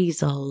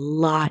carries a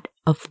lot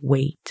of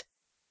weight.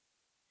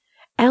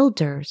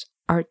 Elders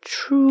are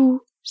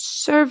true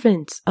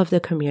servants of the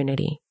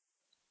community.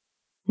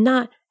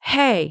 Not,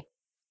 hey,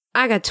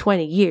 I got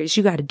 20 years,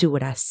 you got to do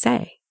what I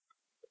say.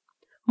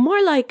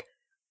 More like,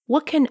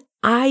 what can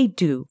I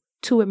do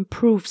to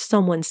improve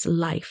someone's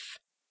life?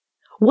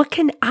 What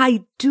can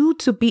I do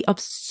to be of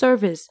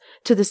service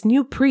to this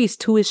new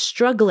priest who is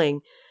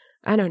struggling,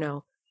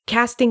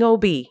 casting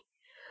OB?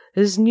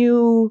 This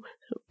new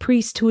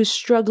priest who is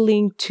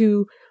struggling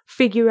to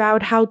figure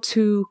out how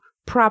to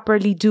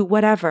properly do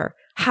whatever.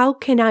 How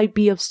can I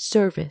be of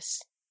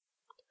service?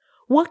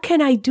 What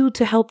can I do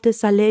to help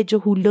this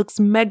alejo who looks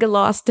mega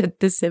lost at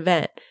this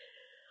event?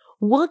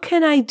 What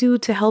can I do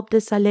to help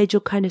this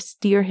alejo kind of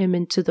steer him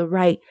into the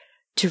right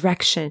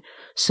direction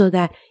so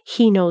that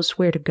he knows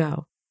where to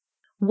go?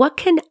 What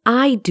can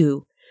I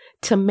do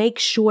to make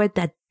sure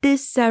that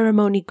this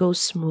ceremony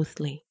goes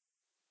smoothly?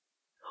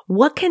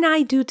 What can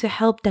I do to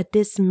help that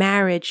this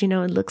marriage, it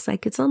looks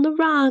like it's on the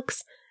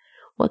rocks?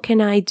 What can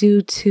I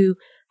do to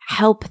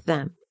help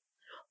them?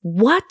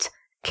 What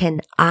can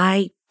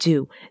I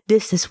do?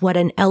 This is what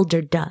an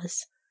elder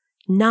does.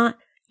 Not,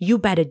 you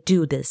better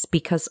do this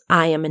because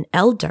I am an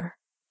elder.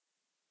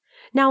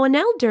 Now, an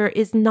elder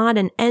is not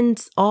an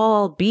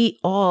ends-all,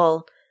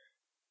 be-all.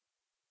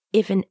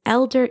 If an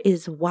elder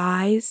is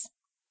wise,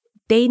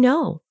 they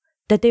know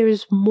that there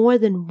is more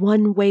than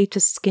one way to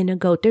skin a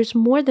goat. There's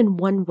more than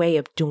one way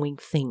of doing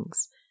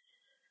things.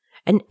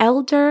 An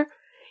elder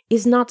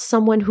is not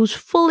someone who's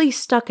fully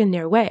stuck in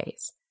their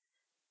ways.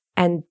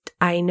 And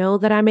I know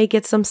that I may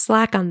get some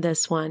slack on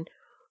this one,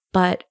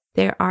 but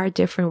there are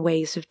different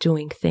ways of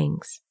doing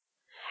things.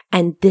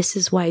 And this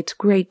is why it's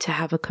great to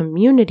have a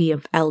community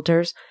of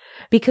elders,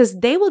 because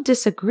they will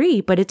disagree,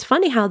 but it's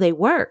funny how they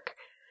work.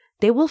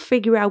 They will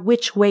figure out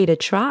which way to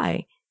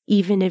try,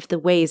 even if the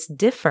ways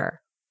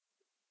differ.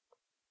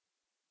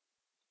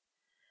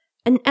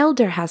 An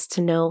elder has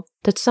to know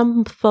that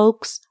some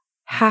folks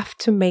have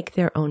to make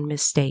their own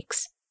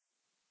mistakes.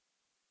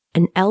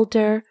 An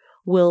elder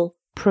will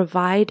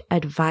provide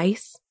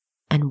advice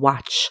and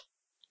watch.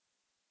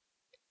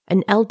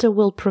 An elder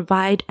will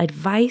provide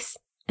advice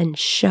and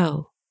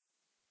show.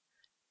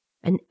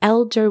 An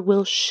elder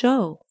will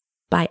show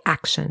by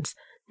actions,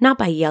 not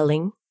by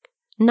yelling,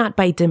 not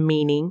by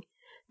demeaning,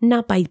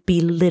 not by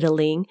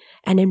belittling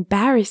and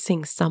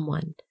embarrassing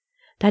someone.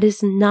 That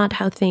is not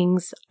how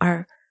things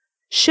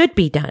should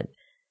be done.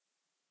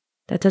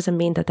 That doesn't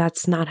mean that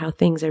that's not how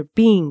things are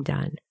being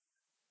done.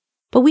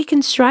 But we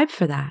can strive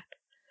for that.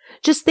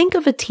 Just think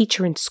of a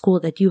teacher in school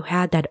that you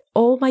had that,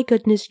 oh my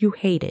goodness, you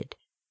hated.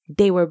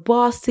 They were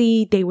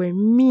bossy, they were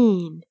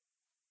mean.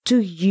 Do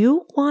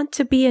you want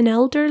to be an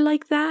elder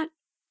like that?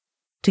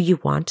 Do you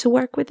want to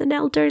work with an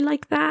elder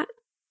like that?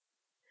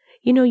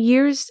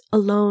 Years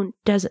alone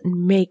doesn't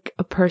make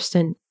a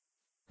person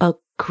a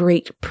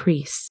great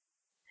priest.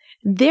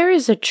 There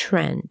is a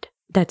trend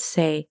that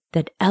say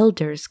that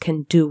elders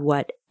can do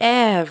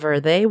whatever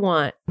they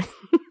want.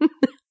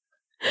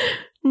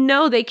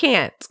 No, they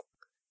can't.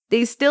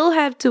 They still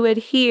have to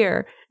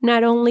adhere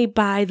not only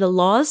by the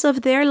laws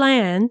of their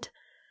land,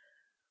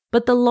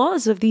 but the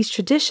laws of these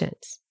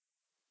traditions.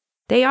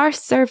 They are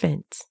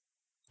servants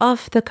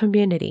of the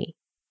community,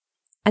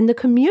 and the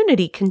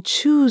community can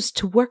choose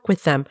to work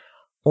with them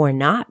or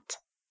not.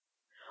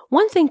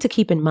 One thing to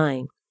keep in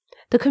mind,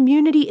 the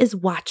community is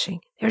watching.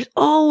 There's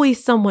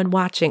always someone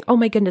watching. Oh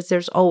my goodness,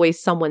 there's always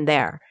someone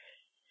there.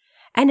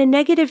 And a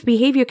negative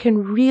behavior can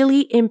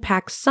really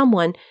impact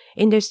someone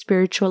in their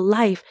spiritual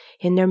life,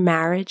 in their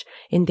marriage,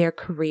 in their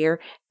career,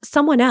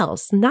 someone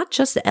else, not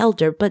just the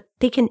elder, but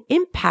they can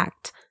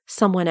impact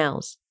someone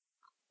else.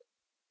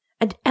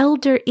 An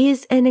elder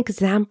is an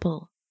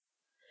example.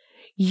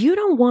 You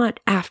don't want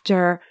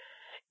after,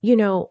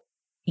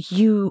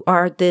 you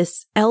are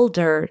this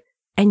elder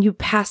and you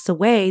pass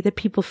away that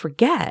people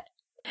forget.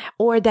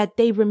 Or that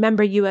they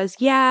remember you as,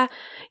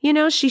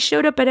 she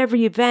showed up at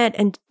every event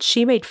and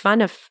she made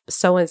fun of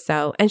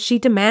so-and-so and she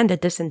demanded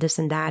this and this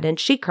and that and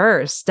she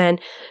cursed and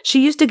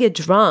she used to get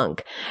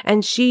drunk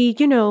and she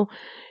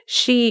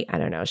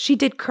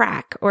did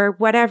crack or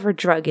whatever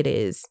drug it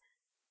is.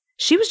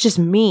 She was just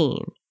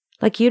mean.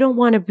 Like, you don't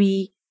want to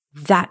be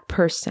that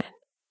person.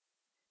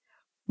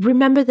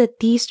 Remember that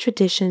these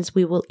traditions,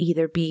 we will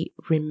either be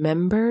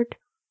remembered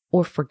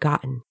or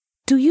forgotten.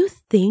 Do you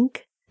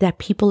think that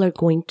people are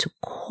going to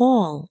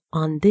call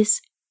on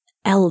this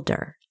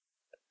elder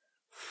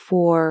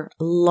for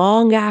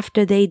long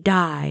after they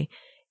die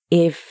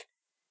if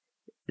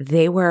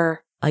they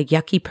were a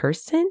yucky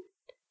person?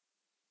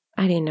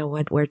 I didn't know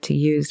what word to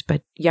use,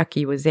 but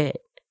yucky was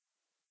it.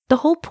 The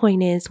whole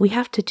point is we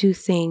have to do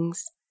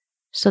things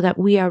so that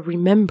we are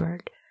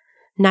remembered,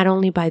 not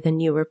only by the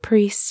newer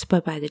priests,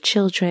 but by the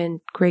children,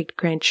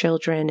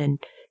 great-grandchildren, and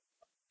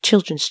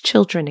children's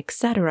children,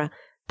 etc.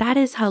 That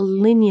is how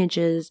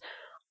lineages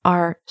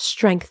are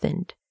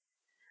strengthened.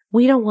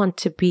 We don't want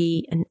to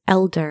be an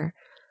elder,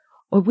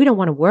 or we don't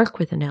want to work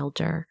with an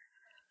elder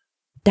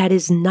that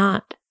is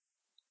not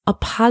a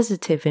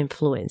positive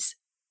influence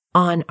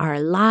on our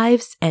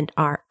lives and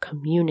our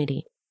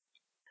community.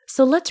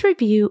 So let's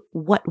review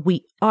what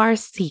we are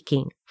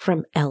seeking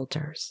from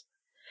elders.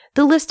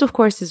 The list, of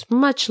course, is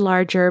much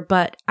larger,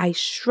 but I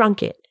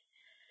shrunk it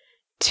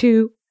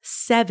to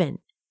 7.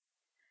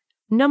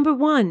 Number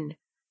 1,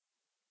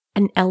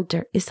 an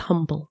elder is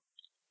humble.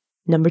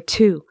 Number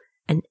 2,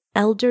 an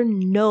elder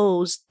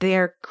knows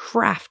their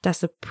craft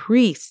as a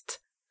priest.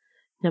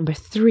 Number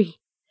 3,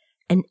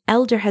 an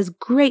elder has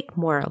great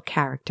moral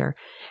character.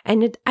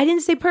 And I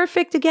didn't say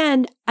perfect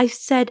again. I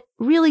said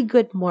really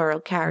good moral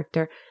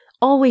character,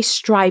 always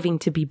striving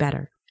to be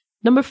better.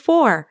 Number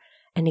 4,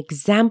 an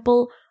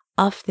example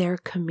of their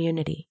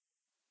community.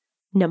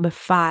 Number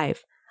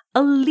 5,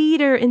 a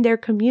leader in their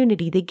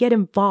community. They get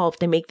involved,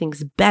 they make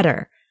things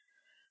better.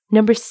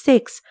 Number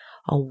 6,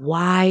 a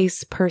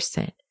wise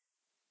person.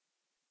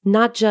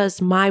 Not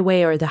just my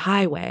way or the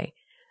highway,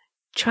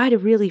 try to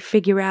really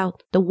figure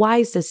out the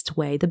wisest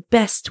way, the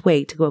best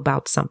way to go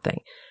about something.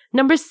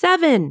 Number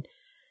 7, a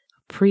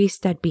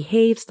priest that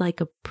behaves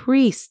like a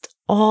priest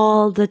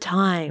all the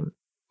time.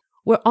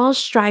 We're all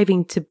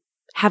striving to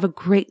have a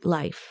great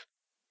life.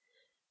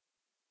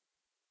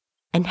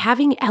 And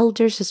having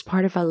elders as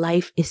part of our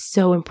life is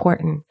so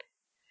important.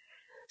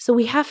 So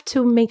we have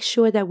to make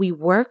sure that we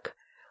work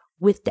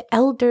with the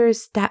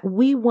elders that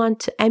we want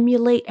to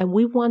emulate and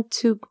we want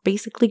to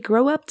basically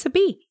grow up to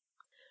be.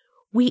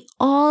 We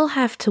all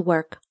have to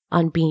work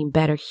on being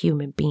better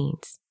human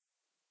beings.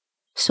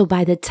 So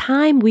by the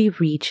time we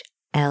reach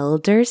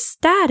elder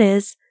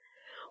status,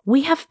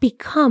 we have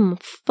become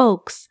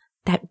folks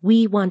that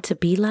we want to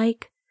be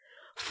like,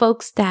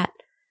 folks that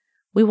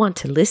we want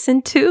to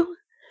listen to,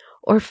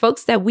 or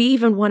folks that we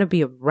even want to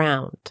be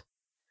around.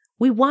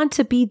 We want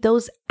to be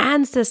those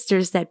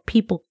ancestors that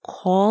people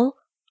call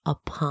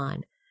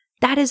upon.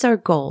 That is our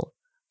goal.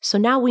 So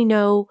now we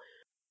know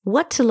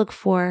what to look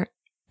for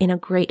in a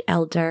great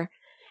elder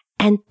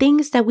and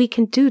things that we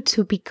can do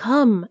to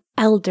become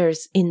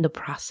elders in the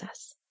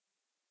process.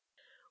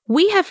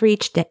 We have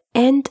reached the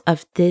end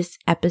of this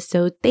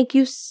episode. Thank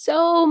you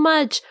so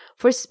much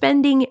for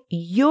spending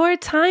your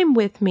time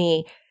with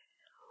me.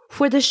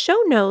 For the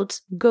show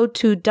notes, go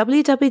to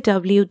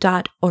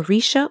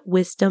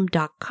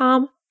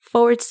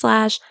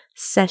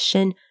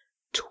www.orishawisdom.com/session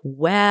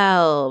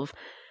 12.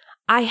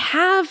 I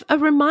have a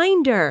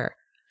reminder.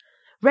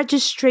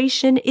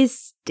 Registration is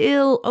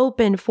still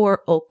open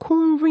for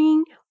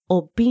Okunrin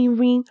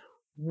Obinrin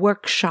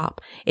workshop.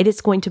 It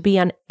is going to be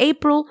on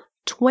April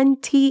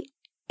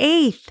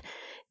 28th.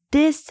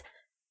 This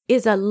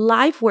is a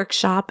live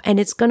workshop and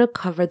it's going to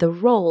cover the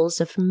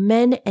roles of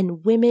men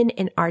and women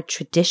in our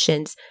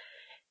traditions.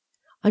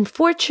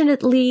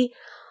 Unfortunately,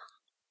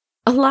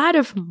 a lot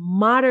of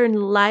modern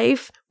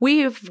life, we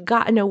have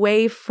gotten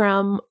away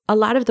from a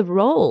lot of the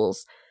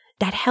roles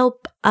that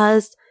help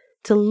us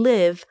to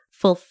live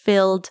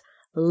fulfilled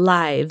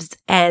lives.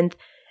 And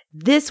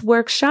this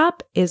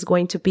workshop is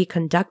going to be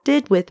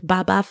conducted with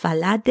Baba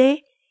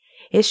Falade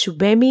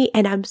Eshubemi,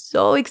 and I'm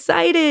so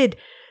excited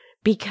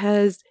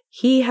because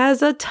he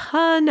has a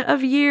ton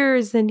of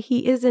years and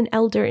he is an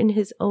elder in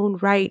his own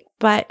right,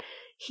 but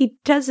he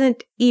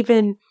doesn't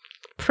even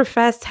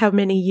profess how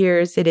many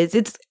years it is.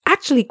 It's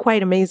actually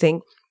quite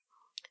amazing.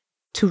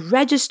 To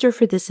register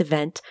for this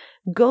event,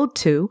 go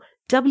to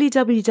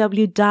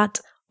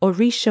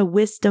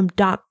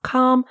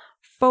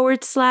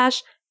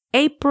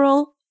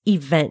www.orishawisdom.com/April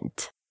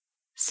event.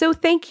 So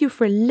thank you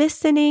for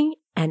listening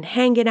and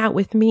hanging out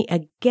with me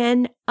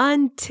again.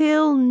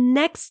 Until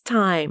next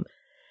time,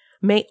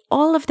 may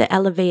all of the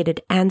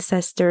elevated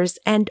ancestors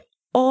and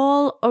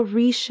all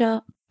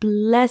Orisha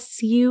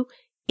bless you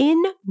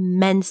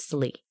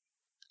immensely.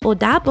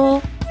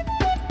 Odabo.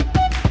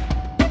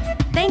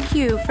 Thank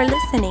you for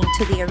listening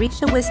to the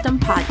Orisha Wisdom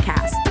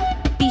Podcast.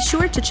 Be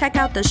sure to check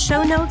out the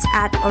show notes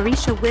at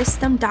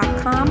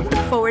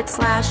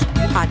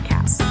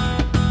orishawisdom.com/podcast.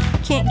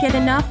 Can't get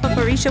enough of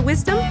Orisha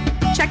Wisdom?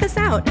 Check us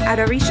out at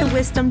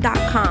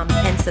orishawisdom.com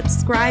and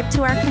subscribe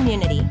to our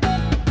community.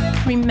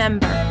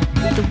 Remember,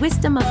 the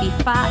wisdom of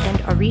Ifa and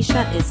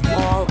Orisha is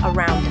all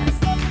around us.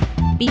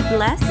 Be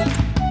blessed,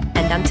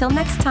 and until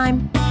next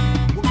time.